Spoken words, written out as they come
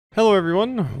Hello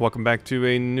everyone, welcome back to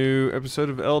a new episode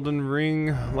of Elden Ring.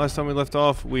 Last time we left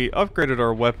off, we upgraded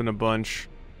our weapon a bunch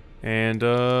and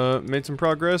made some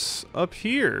progress up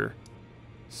here.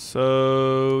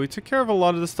 So we took care of a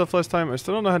lot of this stuff last time. I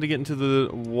still don't know how to get into the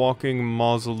walking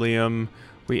mausoleum.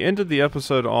 We ended the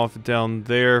episode off down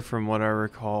there from what I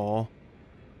recall.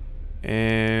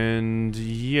 And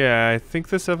yeah, I think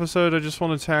this episode I just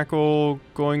want to tackle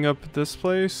going up this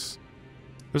place.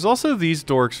 There's also these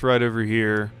dorks right over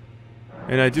here.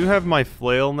 And I do have my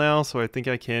flail now, so I think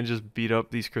I can just beat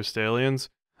up these Crystallians.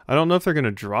 I don't know if they're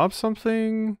gonna drop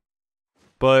something,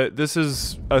 but this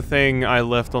is a thing I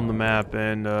left on the map,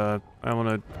 and I want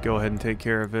to go ahead and take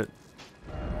care of it.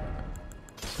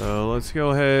 So let's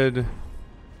go ahead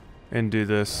and do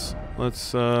this.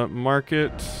 Let's mark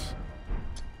it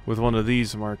with one of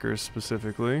these markers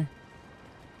specifically. Is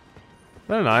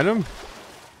that an item?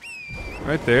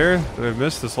 Right there that I've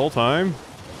missed this whole time?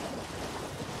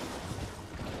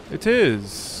 It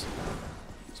is.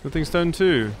 Good thing stone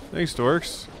too. Thanks,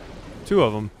 dorks. Two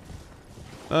of them.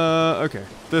 Okay.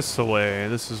 This way.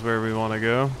 This is where we want to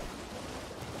go.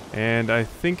 And I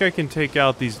think I can take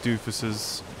out these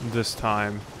doofuses this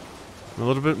time. I'm a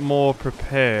little bit more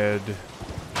prepared.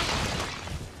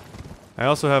 I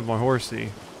also have my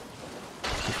horsey,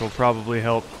 which will probably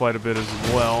help quite a bit as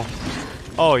well.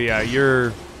 Oh yeah,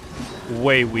 you're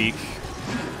way weak.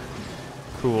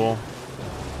 Cool.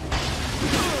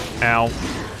 Ow.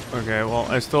 Okay, well,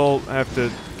 I still have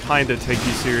to kinda take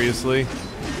you seriously.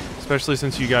 Especially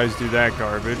since you guys do that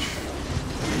garbage.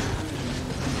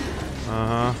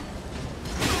 Uh-huh.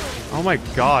 Oh my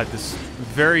god, this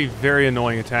very, very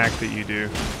annoying attack that you do.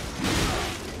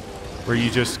 Where you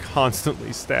just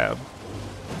constantly stab.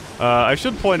 I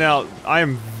should point out, I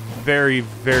am very,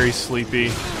 very sleepy.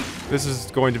 This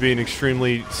is going to be an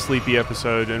extremely sleepy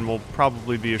episode and will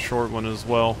probably be a short one as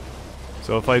well.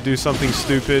 So if I do something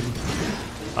stupid,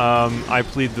 I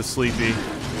plead the sleepy.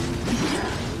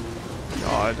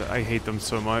 God, I hate them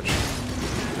so much.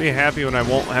 I'll be happy when I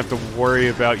won't have to worry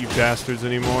about you bastards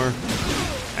anymore.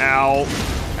 Ow.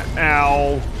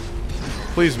 Ow.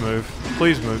 Please move.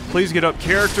 Please move. Please get up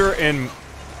character and...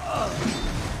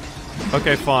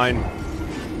 Okay, fine.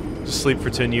 Just sleep for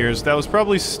 10 years. That was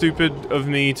probably stupid of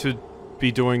me to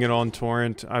be doing it on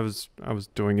torrent. I was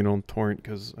doing it on torrent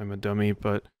because I'm a dummy,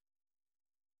 but...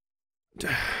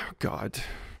 God.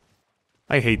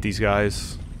 I hate these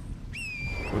guys.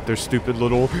 With their stupid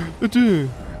little...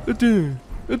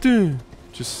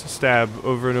 Just stab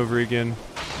over and over again.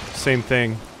 Same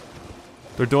thing.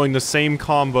 They're doing the same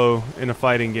combo in a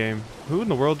fighting game. Who in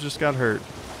the world just got hurt?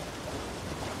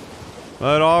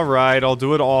 But alright, I'll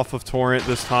do it off of torrent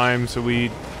this time so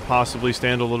we possibly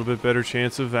stand a little bit better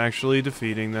chance of actually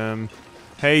defeating them.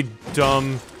 Hey,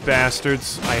 dumb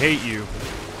bastards. I hate you.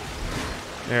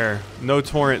 There. No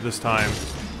torrent this time.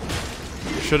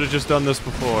 Should have just done this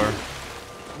before.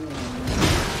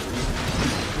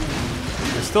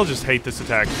 I still just hate this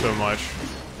attack so much.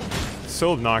 It's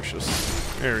so obnoxious.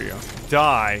 There we go.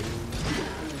 Die.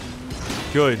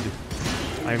 Good.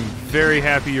 I'm very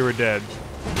happy you were dead.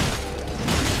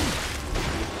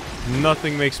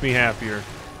 Nothing makes me happier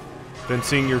than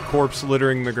seeing your corpse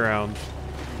littering the ground.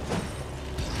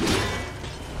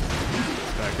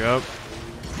 Back up.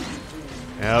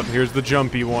 Yep, here's the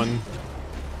jumpy one.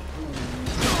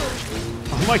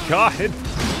 Oh my god!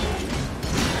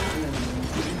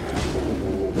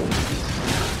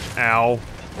 Ow.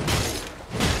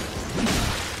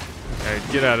 Okay,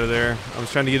 get out of there. I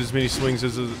was trying to get as many swings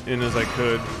in as I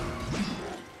could.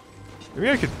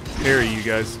 Maybe I could parry you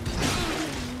guys.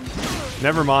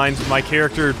 Never mind, my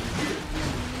character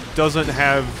doesn't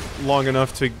have long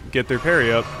enough to get their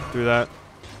parry up through that.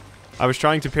 I was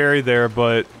trying to parry there,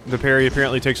 but the parry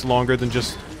apparently takes longer than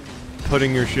just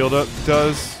putting your shield up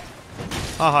does.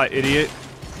 Haha, idiot.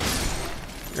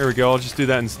 There we go, I'll just do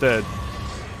that instead.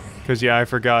 Because, yeah, I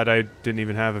forgot I didn't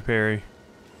even have a parry.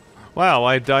 Wow,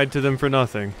 I died to them for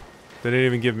nothing. They didn't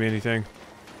even give me anything.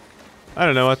 I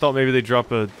don't know, I thought maybe they'd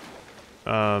drop a...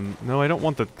 no, I don't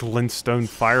want the glintstone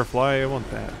firefly, I want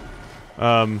that.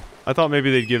 I thought maybe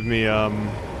they'd give me,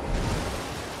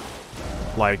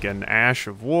 like an Ash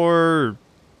of War or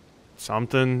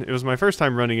something. It was my first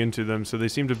time running into them, so they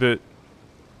seemed a bit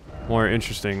more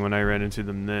interesting when I ran into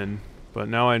them then. But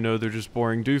now I know they're just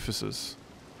boring doofuses.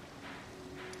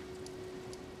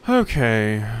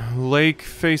 Okay, lake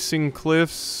facing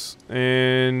cliffs,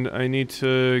 and I need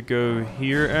to go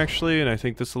here actually, and I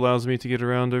think this allows me to get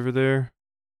around over there.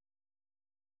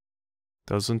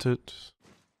 Doesn't it?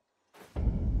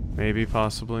 Maybe,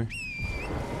 possibly.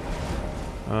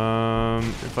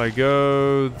 If I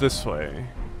go this way.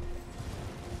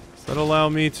 Does that allow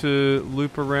me to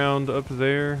loop around up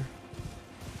there?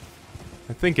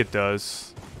 I think it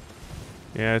does.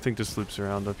 Yeah, I think this loops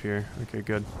around up here. Okay,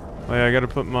 good. Oh yeah, I gotta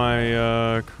put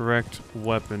my correct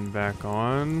weapon back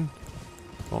on.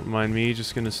 Don't mind me,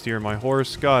 just gonna steer my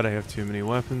horse. God, I have too many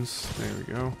weapons. There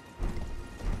we go.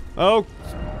 Oh!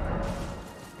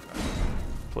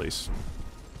 Please.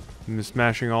 I'm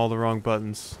smashing all the wrong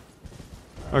buttons.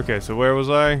 Okay, so where was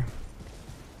I?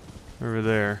 Over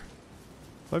there.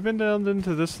 Have I been down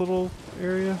into this little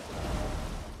area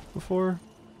before?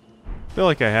 I feel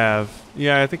like I have.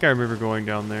 Yeah, I think I remember going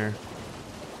down there.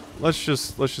 Let's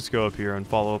just go up here and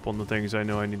follow up on the things I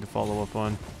know I need to follow up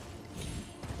on.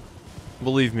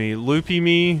 Believe me, loopy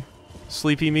me,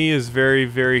 sleepy me is very,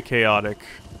 very chaotic.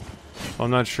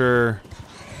 I'm not sure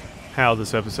how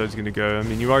this episode's gonna go. I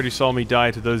mean, you already saw me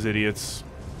die to those idiots.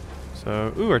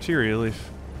 So, ooh, arteria leaf.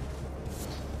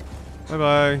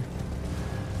 Bye-bye.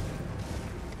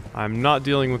 I'm not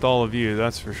dealing with all of you,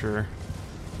 that's for sure.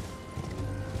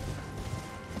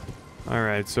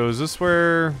 Alright, so is this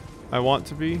where I want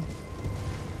to be?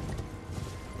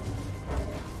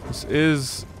 This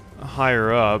is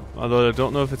higher up, although I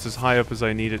don't know if it's as high up as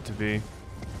I need it to be.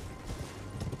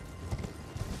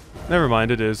 Never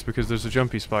mind, it is, because there's a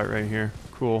jumpy spot right here.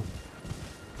 Cool.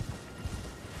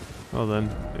 Well then.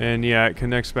 And yeah, it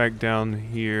connects back down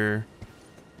here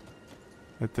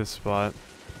at this spot.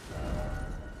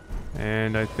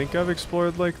 And I think I've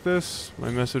explored like this. My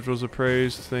message was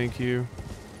appraised, thank you.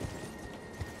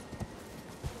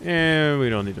 And we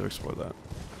don't need to explore that.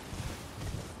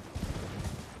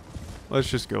 Let's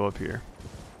just go up here.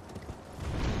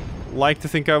 Like to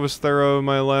think I was thorough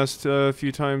my last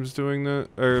few times doing that,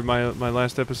 or my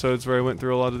last episodes where I went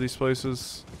through a lot of these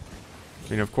places.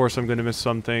 I mean, of course I'm going to miss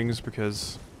some things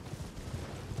because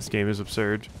this game is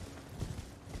absurd.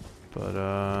 But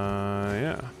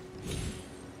yeah.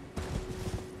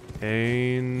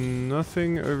 Ain't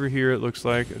nothing over here, it looks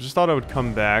like. I just thought I would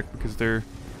come back because there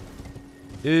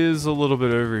is a little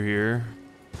bit over here.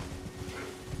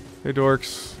 Hey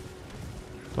dorks.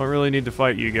 Don't really need to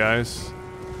fight you guys.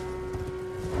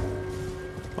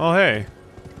 Oh hey.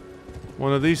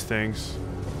 One of these things.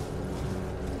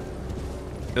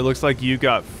 It looks like you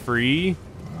got free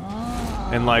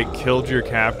and like killed your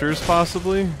captors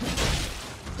possibly.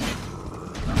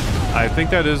 I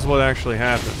think that is what actually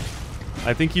happened.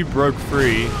 I think you broke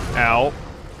free. Ow.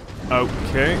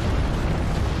 Okay.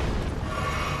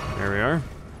 There we are.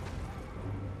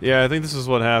 Yeah, I think this is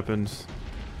what happened.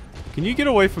 Can you get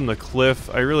away from the cliff?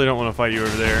 I really don't want to fight you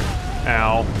over there.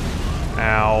 Ow.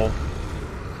 Ow.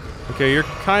 Okay, you're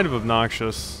kind of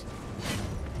obnoxious.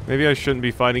 Maybe I shouldn't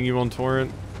be fighting you on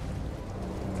Torrent.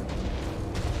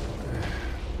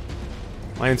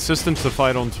 My insistence to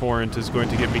fight on Torrent is going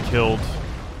to get me killed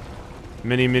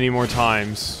many, many more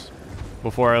times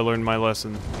before I learn my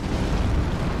lesson.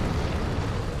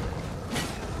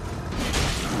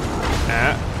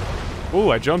 Ah.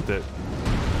 Ooh, I jumped it.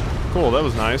 Cool, that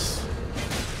was nice.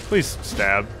 Please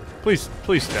stab. Please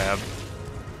stab.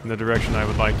 In the direction I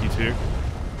would like you to.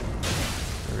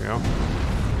 There we go.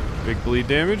 Big bleed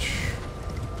damage.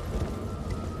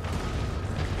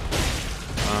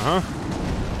 Uh-huh.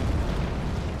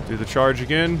 Do the charge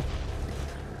again.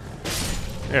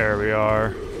 There we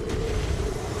are.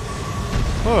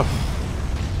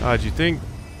 Oh. God, you'd think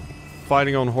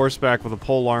fighting on horseback with a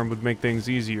polearm would make things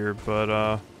easier, but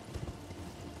a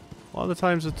lot of the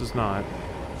times it does not.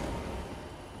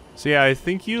 So yeah, I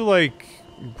think you like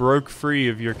broke free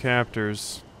of your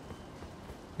captors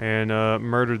and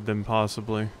murdered them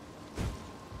possibly.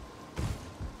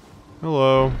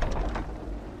 Hello.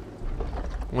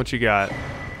 What you got?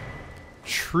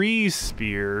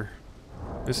 Treespear.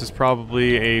 This is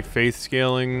probably a faith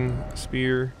scaling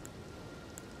spear.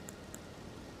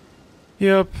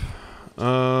 Yep.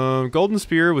 Golden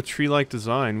spear with tree-like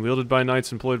design, wielded by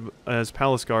knights employed as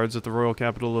palace guards at the royal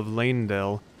capital of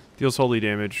Lanedale. Deals holy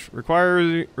damage.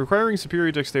 Requiring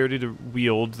superior dexterity to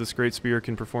wield, this great spear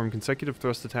can perform consecutive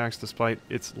thrust attacks despite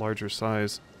its larger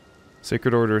size.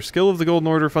 Sacred Order. Skill of the Golden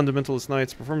Order Fundamentalist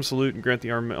Knights. Perform a salute and grant the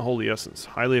armament Holy Essence.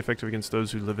 Highly effective against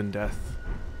those who live in death.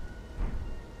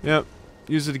 Yep.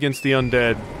 Use it against the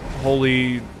undead.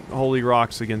 Holy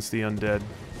rocks against the undead.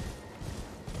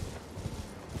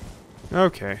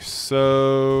 Okay,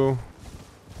 so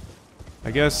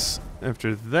I guess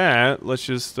after that, let's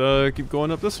just keep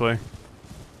going up this way.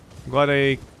 I'm glad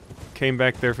I came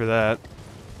back there for that.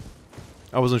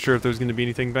 I wasn't sure if there was going to be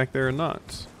anything back there or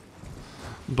not.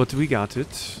 But we got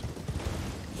it.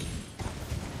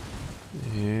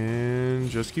 And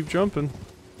just keep jumping.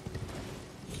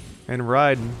 And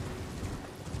riding.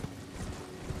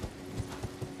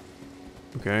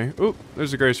 Okay. Oop,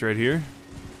 there's a grace right here.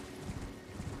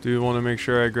 Do want to make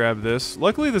sure I grab this.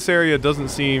 Luckily, this area doesn't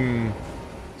seem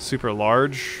super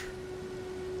large.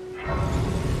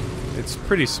 It's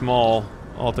pretty small,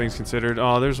 all things considered.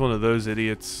 Oh, there's one of those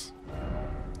idiots.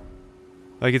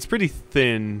 Like, it's pretty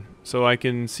thin, so I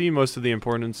can see most of the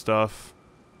important stuff.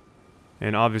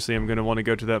 And obviously, I'm going to want to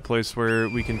go to that place where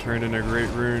we can turn in a great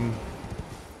rune.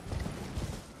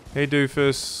 Hey,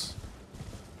 doofus.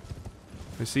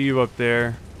 I see you up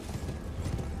there.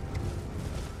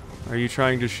 Are you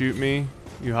trying to shoot me?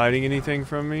 You hiding anything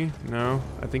from me? No?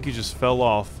 I think you just fell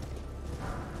off.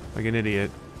 Like an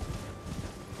idiot.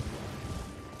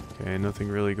 Okay, nothing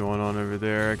really going on over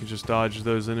there. I can just dodge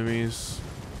those enemies.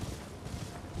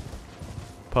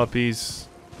 Puppies.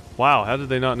 Wow, how did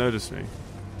they not notice me?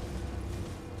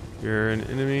 You're an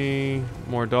enemy.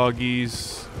 More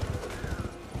doggies.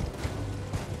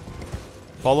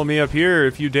 Follow me up here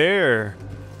if you dare.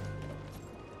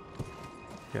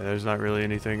 Yeah, there's not really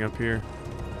anything up here.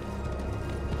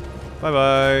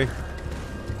 Bye-bye.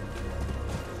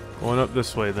 Going up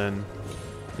this way then.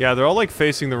 Yeah, they're all like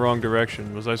facing the wrong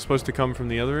direction. Was I supposed to come from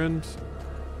the other end?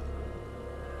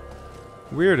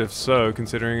 Weird if so,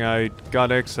 considering I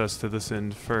got access to this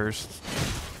end first.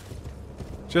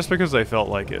 Just because I felt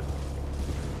like it.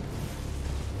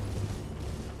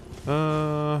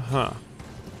 Huh.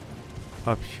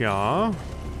 Up here.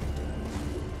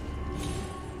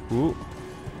 Ooh.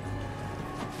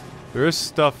 There is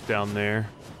stuff down there.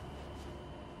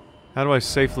 How do I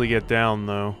safely get down,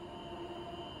 though?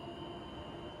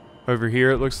 Over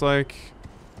here, it looks like.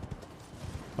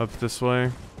 Up this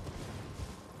way.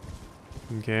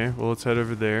 Okay, well, let's head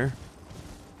over there.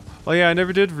 Oh, yeah, I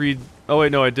never did read... Oh,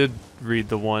 wait, no, I did read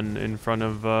the one in front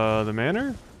of the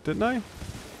manor, didn't I?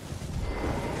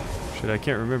 Shit, I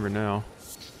can't remember now.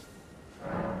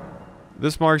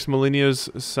 This marks Millennia's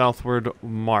southward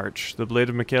march. The blade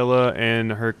of Michaela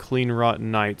and her clean-wrought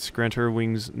knights grant her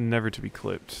wings never to be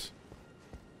clipped.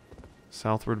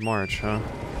 Southward march, huh?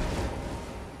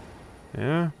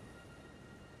 Yeah.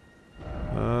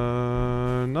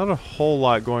 Not a whole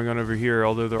lot going on over here,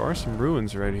 although there are some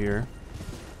ruins right here.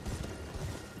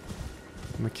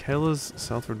 Michaela's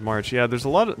southward march. Yeah, there's a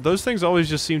lot of... Those things always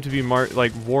just seem to be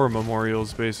like war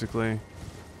memorials, basically.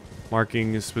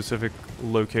 Marking specific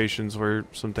locations where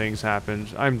some things happened.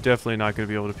 I'm definitely not going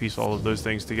to be able to piece all of those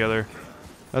things together.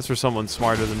 That's for someone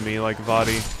smarter than me, like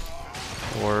Vadi.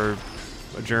 Or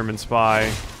a German spy.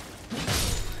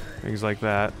 Things like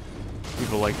that.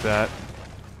 People like that.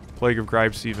 Plague of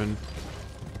Gripes, even.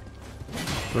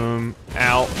 Boom.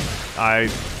 Ow.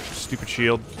 Stupid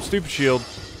shield. Stupid shield.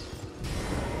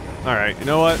 Alright, you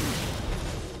know what?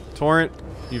 Torrent,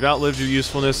 you've outlived your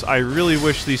usefulness. I really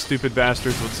wish these stupid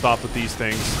bastards would stop with these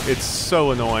things. It's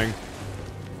so annoying.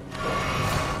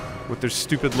 With their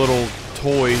stupid little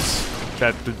toys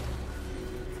that the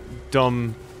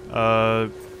dumb,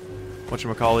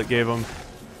 whatchamacallit gave them.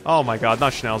 Oh my god,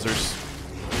 not schnauzers.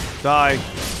 Die.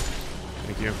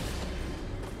 Thank you.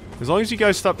 As long as you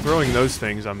guys stop throwing those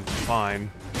things, I'm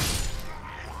fine.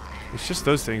 It's just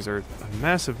those things are a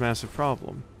massive, massive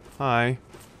problem. Hi.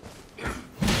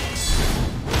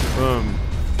 Boom.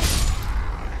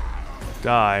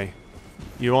 Die.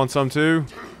 You want some too?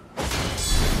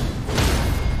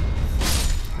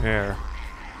 There.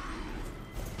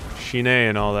 Shine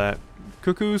and all that.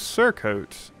 Cuckoo's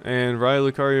Surcoat and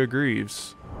Raya Lucaria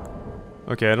Greaves.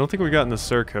 Okay, I don't think we've gotten the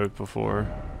Surcoat before.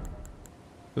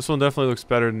 This one definitely looks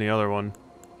better than the other one.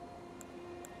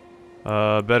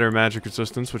 Better magic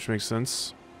resistance, which makes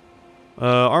sense.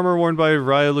 Armor worn by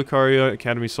Raya Lucaria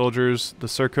Academy soldiers, the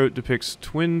surcoat depicts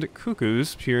twinned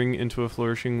cuckoos peering into a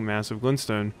flourishing mass of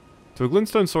glintstone. To a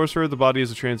glintstone sorcerer, the body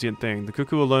is a transient thing. The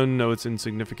cuckoo alone knows its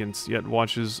insignificance, yet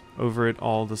watches over it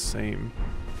all the same.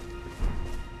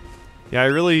 Yeah, I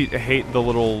really hate the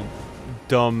little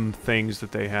dumb things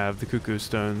that they have, the cuckoo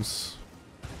stones.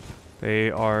 They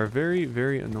are very,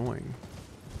 very annoying.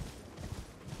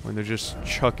 When they're just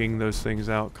chucking those things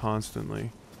out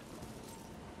constantly.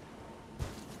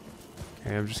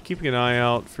 Okay, I'm just keeping an eye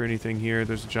out for anything here.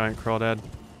 There's a giant crawdad.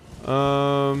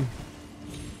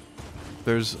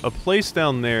 There's a place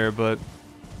down there, but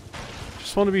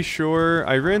just want to be sure.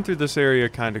 I ran through this area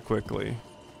kind of quickly.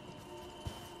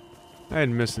 I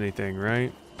didn't miss anything,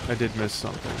 right? I did miss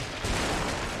something.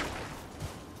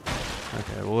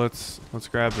 Okay, well let's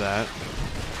grab that.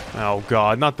 Oh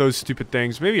god, not those stupid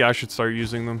things. Maybe I should start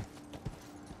using them.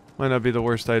 Might not be the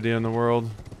worst idea in the world.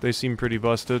 They seem pretty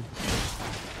busted.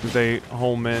 They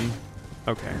home in.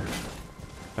 Okay.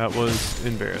 That was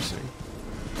embarrassing.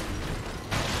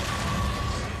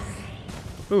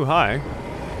 Ooh, hi.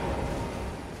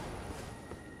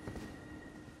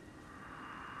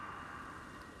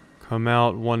 Come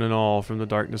out, one and all, from the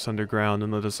darkness underground,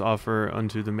 and let us offer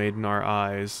unto the maiden our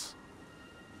eyes.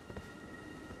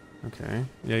 Okay.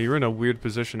 Yeah, you were in a weird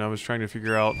position. I was trying to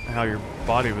figure out how your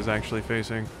body was actually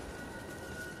facing.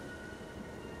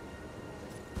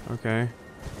 Okay.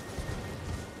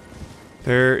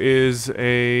 There is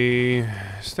a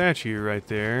statue right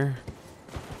there.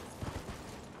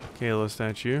 Kayla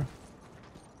statue.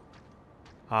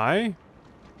 Hi?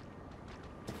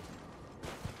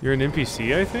 You're an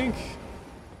NPC, I think?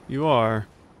 You are.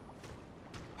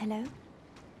 Hello?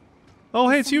 Oh,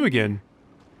 hey, it's you again.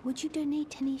 Would you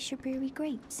donate any strawberry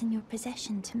grapes in your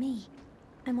possession to me?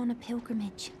 I'm on a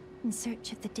pilgrimage in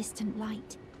search of the distant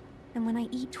light. And when I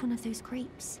eat one of those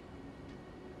grapes,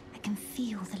 I can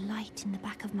feel the light in the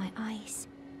back of my eyes.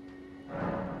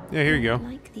 Yeah, here you go. You're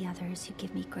not like the others who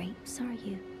give me grapes, are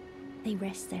you? They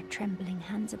rest their trembling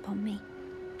hands upon me.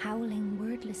 Howling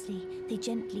wordlessly, they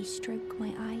gently stroke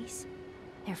my eyes.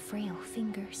 Their frail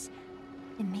fingers,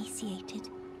 emaciated.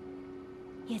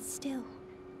 Yet still,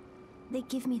 they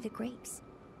give me the grapes.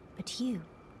 But you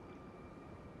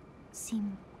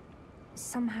seem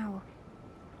somehow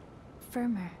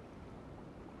firmer.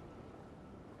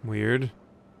 Weird.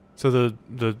 So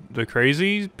the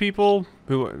crazy people,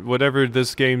 who, whatever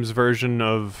this game's version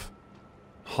of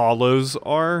hollows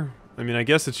are, I mean, I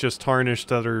guess it's just Tarnished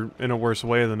that are in a worse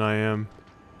way than I am.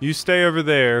 You stay over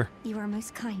there. You are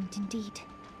most kind indeed.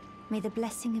 May the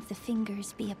blessing of the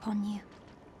fingers be upon you.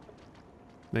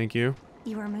 Thank you.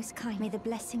 You are most kind. May the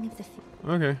blessing of the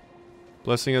Okay.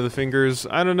 Blessing of the fingers.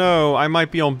 I don't know. I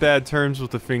might be on bad terms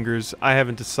with the fingers. I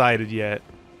haven't decided yet.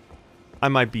 I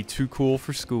might be too cool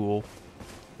for school.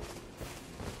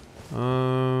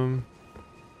 Well,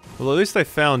 at least I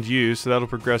found you, so that'll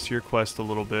progress your quest a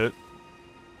little bit.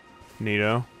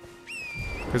 Neato.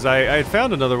 Because I had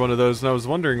found another one of those, and I was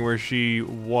wondering where she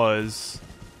was.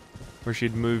 Where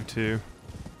she'd moved to.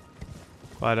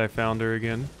 Glad I found her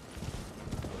again.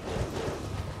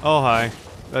 Oh, hi.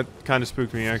 That kind of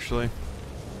spooked me, actually.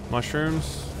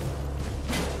 Mushrooms.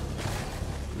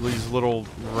 These little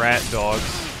rat dogs.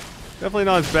 Definitely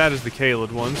not as bad as the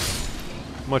Kaled ones.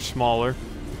 Much smaller.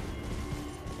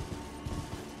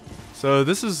 So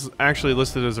this is actually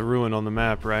listed as a ruin on the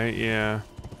map, right? Yeah.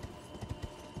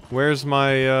 Where's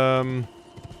my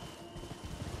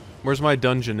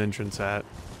dungeon entrance at?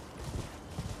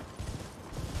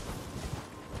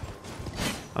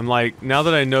 I'm like, now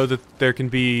that I know that there can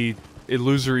be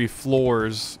illusory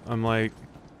floors, I'm like,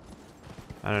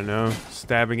 I don't know,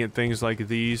 stabbing at things like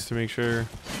these to make sure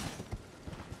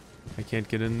I can't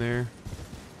get in there.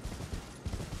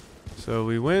 So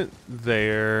we went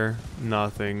there,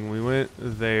 nothing. We went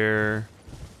there,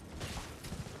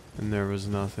 and there was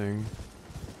nothing.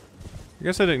 I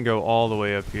guess I didn't go all the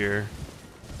way up here.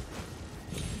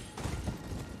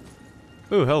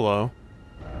 Ooh, hello.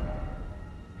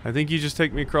 I think you just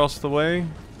take me across the way.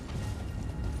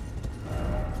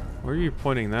 Where are you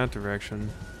pointing that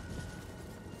direction?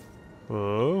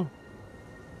 Whoa.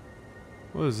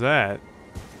 What is that?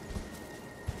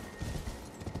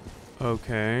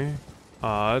 Okay.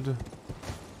 Odd.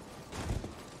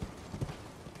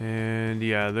 And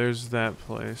yeah, there's that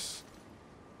place.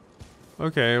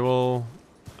 Okay, well,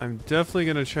 I'm definitely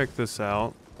gonna check this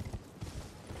out.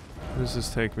 Where does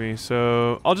this take me?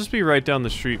 So I'll just be right down the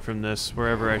street from this,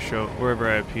 wherever I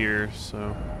appear.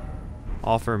 So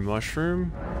offer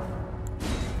mushroom.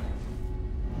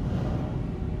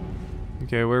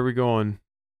 Okay, where are we going?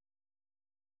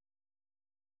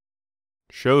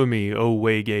 Show me, oh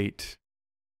Waygate.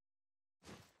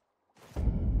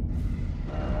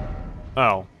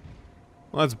 Oh.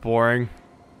 Well, that's boring.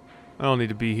 I don't need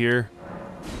to be here.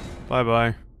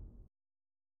 Bye-bye.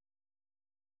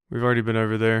 We've already been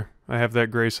over there. I have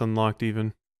that grace unlocked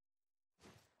even.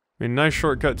 I mean, nice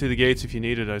shortcut to the gates if you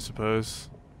need it, I suppose.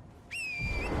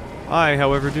 I,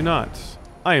 however, do not.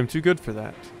 I am too good for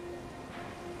that.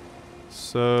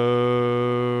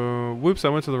 So... Whoops, I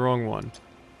went to the wrong one.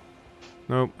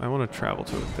 Nope, I want to travel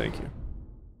to it, thank you.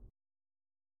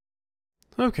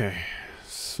 Okay,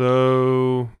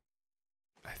 so...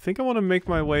 I think I want to make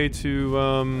my way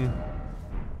to,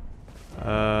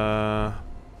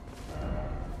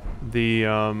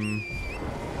 the,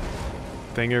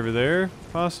 thing over there,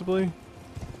 possibly?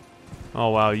 Oh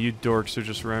wow, you dorks are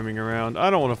just roaming around. I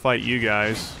don't want to fight you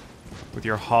guys with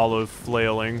your hollow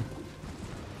flailing.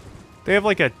 They have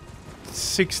like a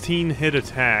 16 hit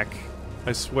attack,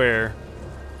 I swear.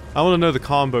 I want to know the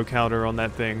combo counter on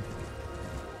that thing.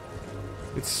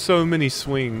 It's so many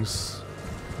swings.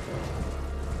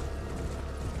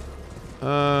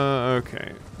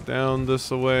 Okay. Down this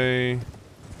way.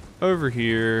 Over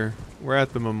here. We're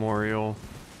at the memorial.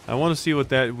 I want to see what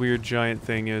that weird giant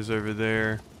thing is over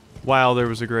there. Wow, there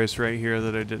was a grace right here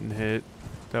that I didn't hit.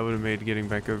 That would have made getting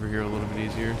back over here a little bit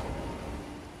easier.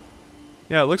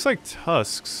 Yeah, it looks like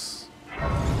tusks.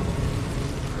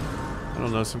 I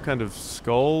don't know, some kind of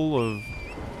skull of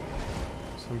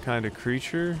some kind of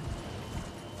creature.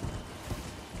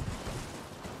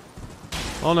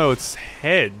 Oh no, it's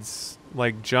heads.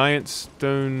 Like giant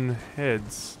stone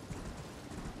heads.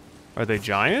 Are they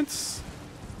giants?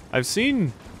 I've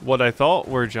seen what I thought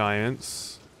were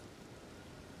giants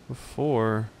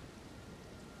before.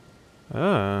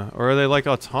 Or are they like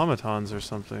automatons or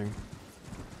something?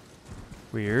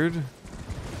 Weird.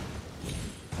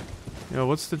 Yo,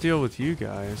 what's the deal with you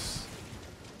guys?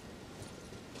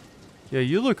 Yeah,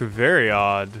 you look very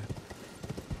odd.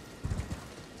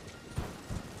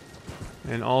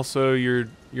 And also your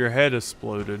head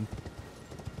exploded.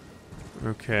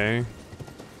 Okay.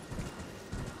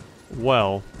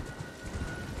 Well.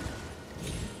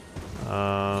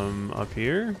 Up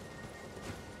here?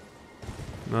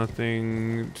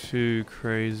 Nothing too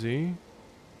crazy.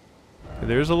 Okay,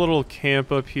 there's a little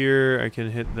camp up here. I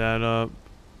can hit that up.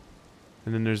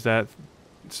 And then there's that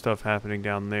stuff happening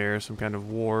down there. Some kind of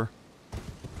war.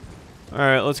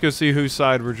 Alright, let's go see whose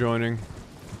side we're joining.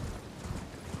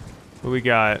 What we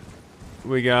got?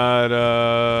 We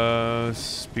got,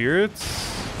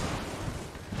 spirits?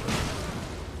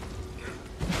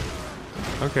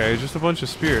 Okay, just a bunch of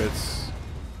spirits.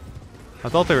 I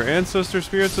thought they were ancestor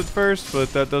spirits at first,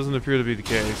 but that doesn't appear to be the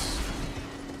case.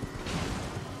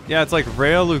 Yeah, it's like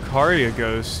Rhea Lucaria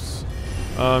ghosts.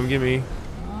 Gimme.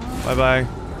 Bye-bye.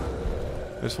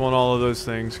 I just want all of those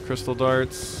things. Crystal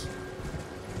darts.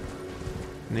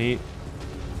 Neat.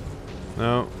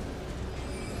 No.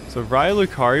 So Rhea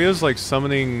Lucaria's like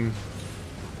summoning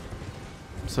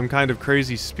some kind of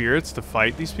crazy spirits to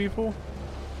fight these people?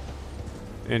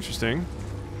 Interesting.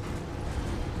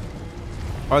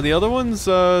 Are the other ones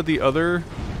the other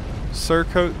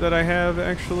surcoat that I have,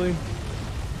 actually?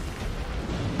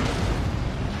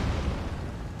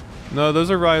 No,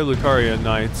 those are Rhea Lucaria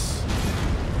knights.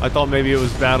 I thought maybe it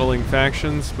was battling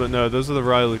factions, but no, those are the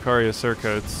Rhea Lucaria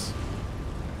surcoats.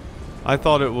 I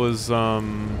thought it was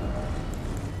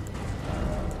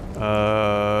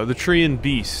the Tree and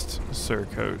Beast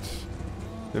surcoat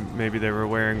that maybe they were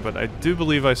wearing, but I do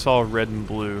believe I saw red and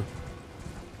blue.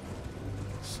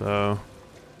 So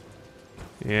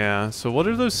yeah, so what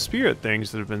are those spirit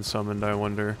things that have been summoned, I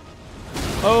wonder?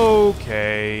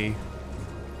 Okay.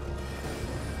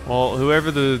 Well,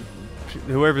 whoever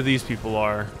these people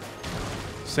are,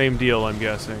 same deal, I'm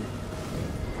guessing.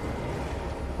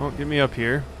 Oh, get me up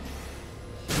here.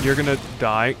 You're gonna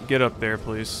die. Get up there,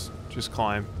 please. Just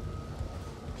climb.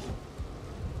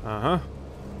 Uh-huh.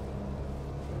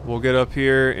 We'll get up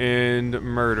here and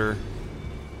murder.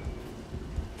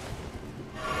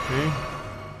 Okay.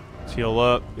 Let's heal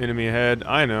up. Enemy ahead.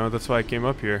 I know, that's why I came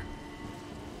up here.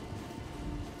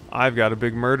 I've got a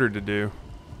big murder to do.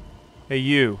 Hey,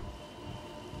 you.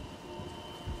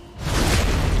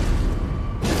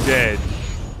 Dead.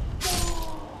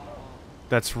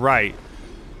 That's right.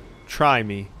 Try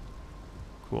me.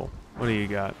 Cool. What do you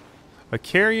got? A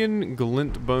carrion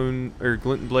glint bone or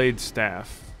glint blade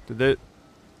staff. Did that?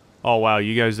 Oh wow,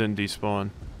 you guys didn't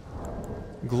despawn.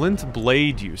 Glint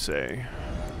blade, you say?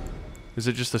 Is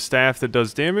it just a staff that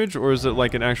does damage, or is it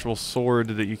like an actual sword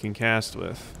that you can cast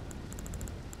with?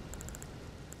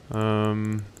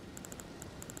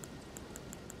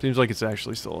 Seems like it's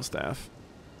actually still a staff.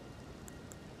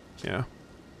 Yeah.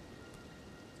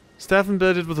 Staff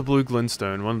embedded with a blue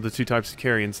glintstone, one of the two types of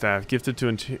carrion staff. Gifted to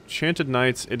enchanted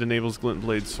knights, it enables glint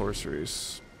blade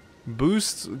sorceries.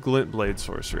 Boosts glint blade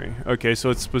sorcery. Okay,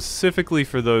 so it's specifically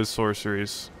for those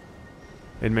sorceries.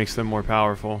 It makes them more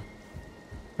powerful.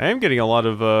 I am getting a lot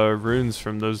of runes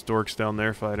from those dorks down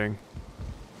there fighting.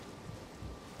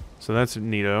 So that's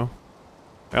neato.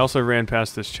 I also ran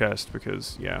past this chest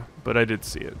because, yeah, but I did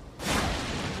see it.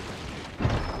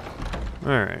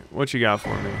 Alright, what you got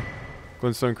for me?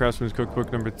 Glintstone Craftsman's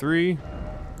Cookbook number 3.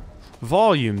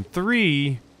 Volume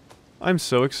 3? I'm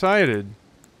so excited.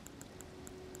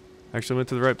 Actually went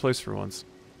to the right place for once.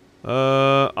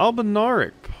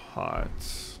 Albinaric Pot.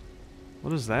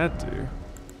 What does that do?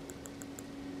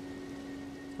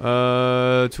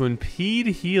 To impede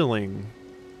healing.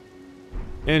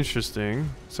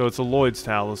 Interesting. So it's a Lloyd's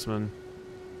Talisman.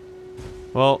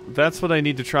 Well, that's what I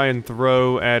need to try and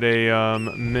throw at a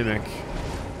mimic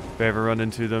if I ever run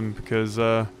into them, because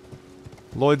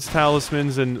Lloyd's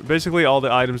Talismans and basically all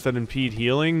the items that impede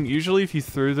healing, usually if you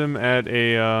threw them at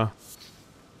a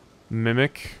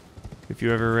mimic, if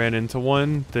you ever ran into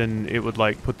one, then it would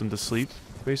like put them to sleep,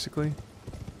 basically.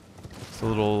 It's a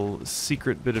little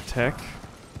secret bit of tech.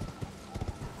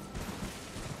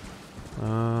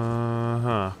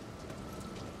 Uh-huh.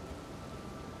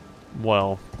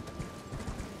 Well.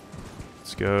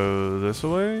 Let's go this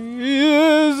way.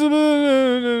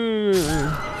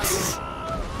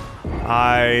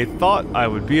 I thought I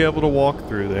would be able to walk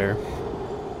through there.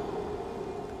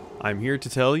 I'm here to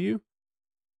tell you.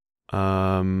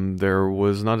 There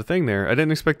was not a thing there. I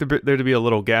didn't expect there to be a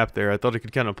little gap there. I thought I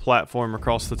could kind of platform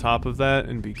across the top of that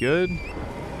and be good.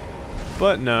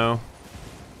 But no.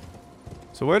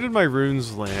 So where did my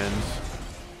runes land?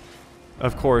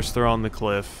 Of course, they're on the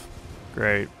cliff.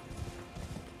 Great.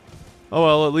 Oh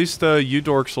well, at least you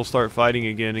dorks will start fighting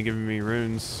again and giving me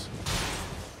runes.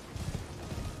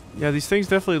 Yeah, these things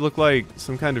definitely look like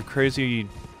some kind of crazy...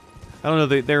 I don't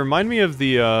know, they remind me of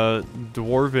the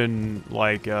dwarven,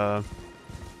 like,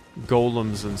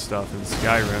 golems and stuff in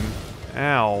Skyrim.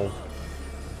 Ow.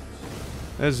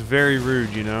 That's very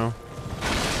rude, you know?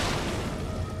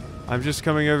 I'm just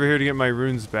coming over here to get my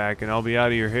runes back and I'll be out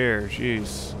of your hair.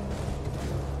 Jeez.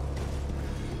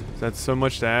 That's so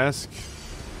much to ask.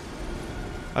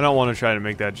 I don't want to try to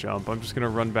make that jump. I'm just going to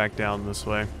run back down this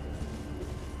way.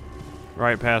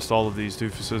 Right past all of these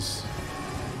doofuses.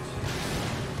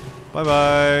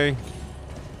 Bye-bye.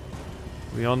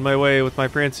 Be on my way with my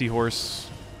prancy horse.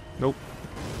 Nope.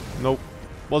 Nope.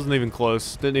 Wasn't even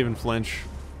close. Didn't even flinch.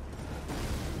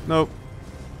 Nope.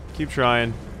 Keep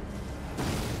trying.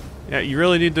 Yeah, you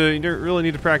really need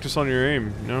to practice on your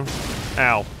aim, you know?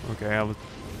 Ow. Okay,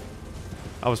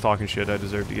 I was talking shit. I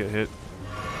deserve to get hit.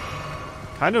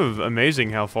 Kind of amazing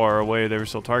how far away they were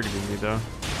still targeting me, though.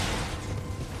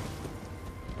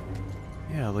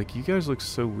 Yeah, like, you guys look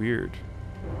so weird.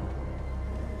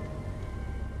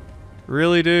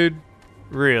 Really, dude?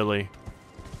 Really?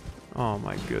 Oh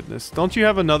my goodness. Don't you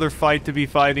have another fight to be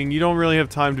fighting? You don't really have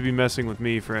time to be messing with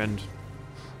me, friend.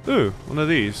 Ooh, one of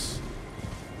these.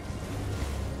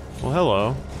 Well,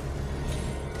 hello.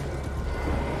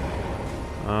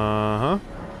 Uh-huh.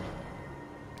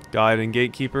 Guide and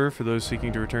gatekeeper for those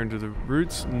seeking to return to the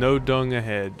roots. No dung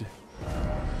ahead.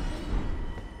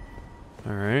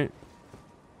 Alright.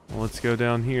 Well, let's go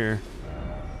down here.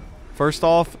 First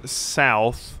off,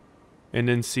 south. And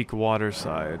then seek water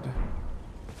side.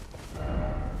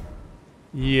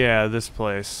 Yeah, this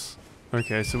place.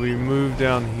 Okay, so we move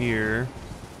down here.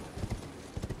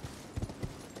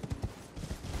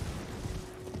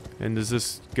 And does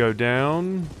this go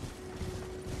down?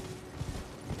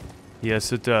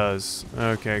 Yes, it does.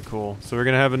 Okay, cool. So we're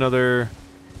gonna have another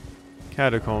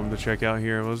catacomb to check out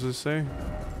here. What does this say?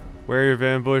 Wary of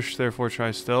ambush, therefore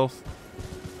try stealth.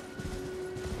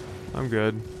 I'm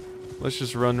good. Let's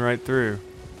just run right through.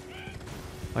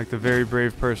 Like the very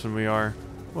brave person we are.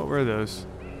 What were those?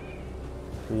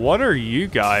 What are you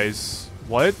guys?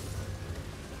 What?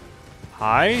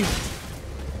 Hi?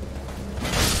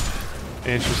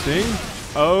 Interesting.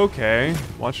 Okay.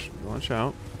 Watch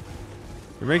out.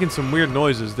 They're making some weird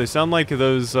noises. They sound like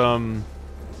those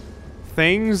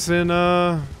things in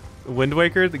Wind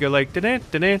Waker that go like That's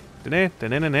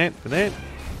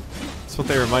what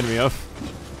they remind me of.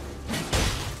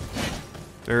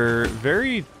 They're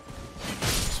very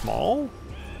small.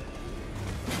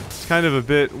 It's kind of a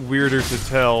bit weirder to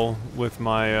tell with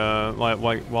my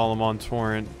like while I'm on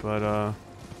torrent, but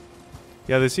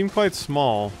yeah, they seem quite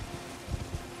small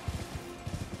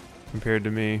compared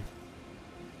to me.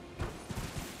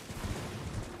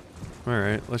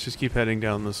 Alright, let's just keep heading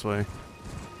down this way.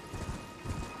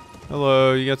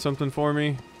 Hello, you got something for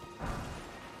me?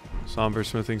 Somber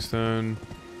smithing stone.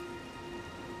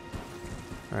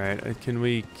 Alright, can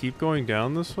we keep going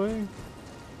down this way?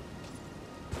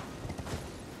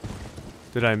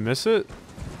 Did I miss it?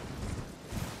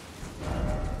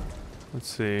 Let's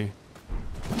see.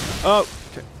 Oh!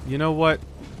 Okay. You know what?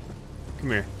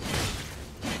 Come here.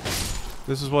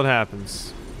 This is what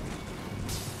happens.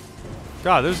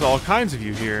 God, there's all kinds of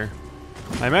you here.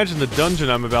 I imagine the dungeon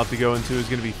I'm about to go into is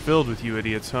going to be filled with you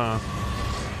idiots, huh?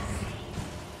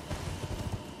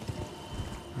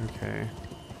 Okay.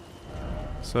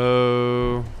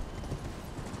 So...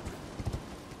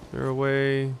 is there a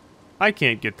way... I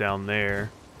can't get down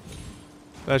there.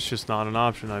 That's just not an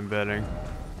option, I'm betting.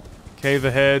 Cave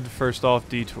ahead, first off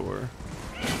detour.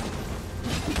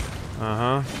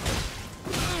 Uh-huh.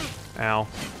 Ow.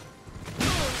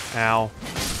 Ow.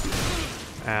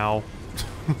 Ow.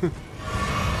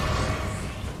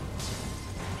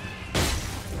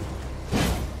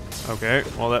 Okay,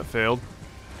 well that failed.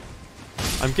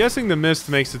 I'm guessing the mist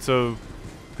makes it so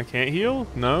I can't heal?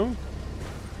 No?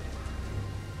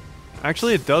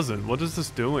 Actually it doesn't. What is this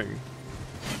doing?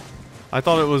 I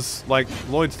thought it was like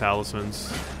Lloyd's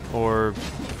talismans. Or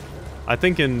I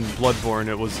think in Bloodborne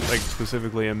it was like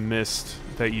specifically a mist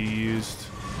that you used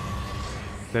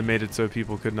that made it so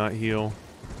people could not heal.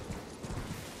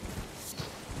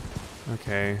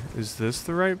 Okay, is this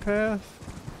the right path?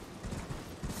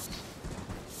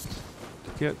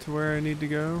 To get to where I need to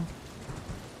go?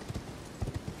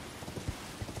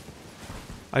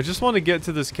 I just want to get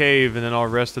to this cave and then I'll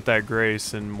rest at that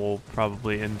grace and we'll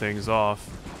probably end things off.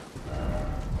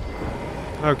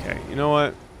 Okay, you know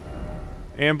what?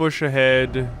 Ambush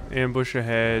ahead, ambush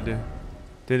ahead.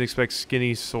 Didn't expect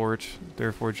skinny sort,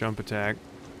 therefore jump attack.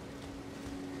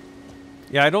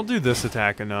 Yeah, I don't do this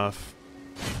attack enough,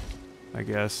 I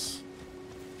guess.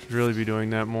 Should really be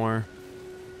doing that more.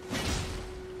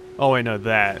 Oh wait, no,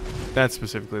 that. That's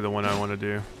specifically the one I want to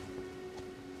do.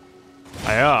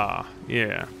 Ah,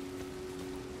 yeah.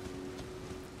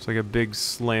 It's like a big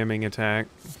slamming attack.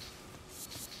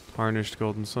 Tarnished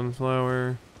golden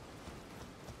sunflower.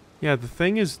 Yeah, the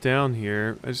thing is down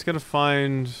here. I just gotta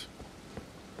find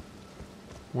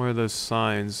where are those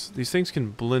signs. These things can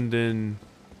blend in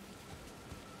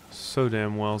so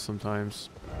damn well sometimes.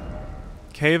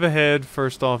 Cave ahead,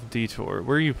 first off detour.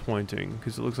 Where are you pointing?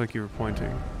 Because it looks like you were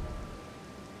pointing.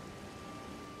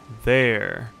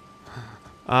 There.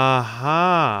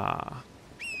 Aha.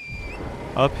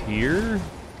 Up here?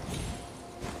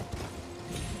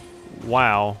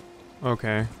 Wow.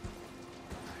 Okay.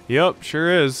 Yep,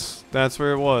 sure is. That's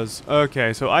where it was.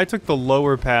 Okay, so I took the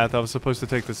lower path. I was supposed to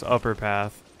take this upper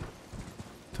path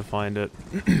to find it.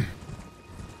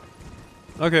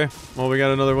 Okay, well we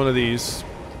got another one of these.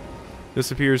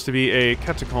 This appears to be a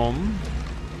catacomb,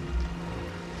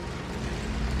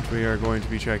 which we are going to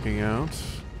be checking out.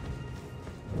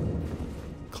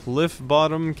 Cliff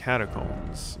Bottom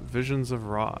Catacombs. Visions of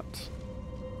Rot.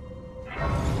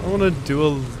 I want to do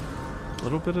a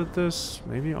little bit of this.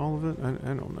 Maybe all of it?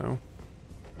 I don't know.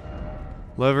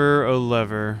 Lever, oh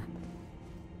lever.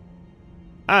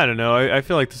 I don't know. I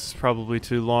feel like this is probably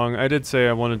too long. I did say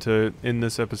I wanted to end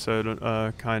this episode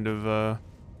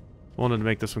wanted to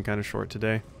make this one kind of short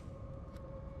today.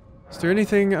 Is there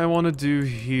anything I want to do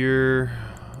here?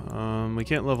 We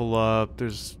can't level up.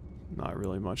 There's not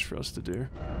really much for us to do.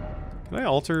 Can I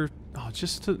alter? Oh,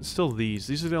 still these.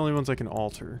 These are the only ones I can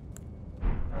alter.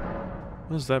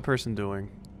 What is that person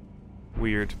doing?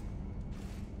 Weird.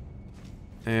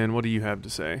 And what do you have to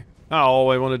say? Oh,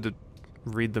 I wanted to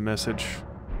read the message.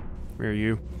 Where are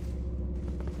you?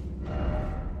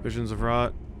 Visions of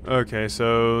Rot. Okay,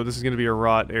 so this is going to be a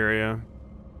rot area.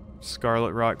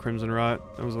 Scarlet Rot, Crimson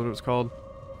Rot. That was what it was called.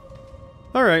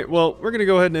 Alright, well, we're going to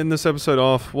go ahead and end this episode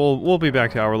off. We'll be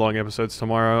back to hour-long episodes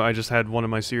tomorrow. I just had one of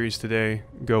my series today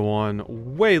go on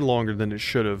way longer than it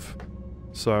should have.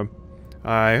 So,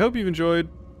 I hope you've enjoyed,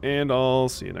 and I'll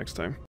see you next time.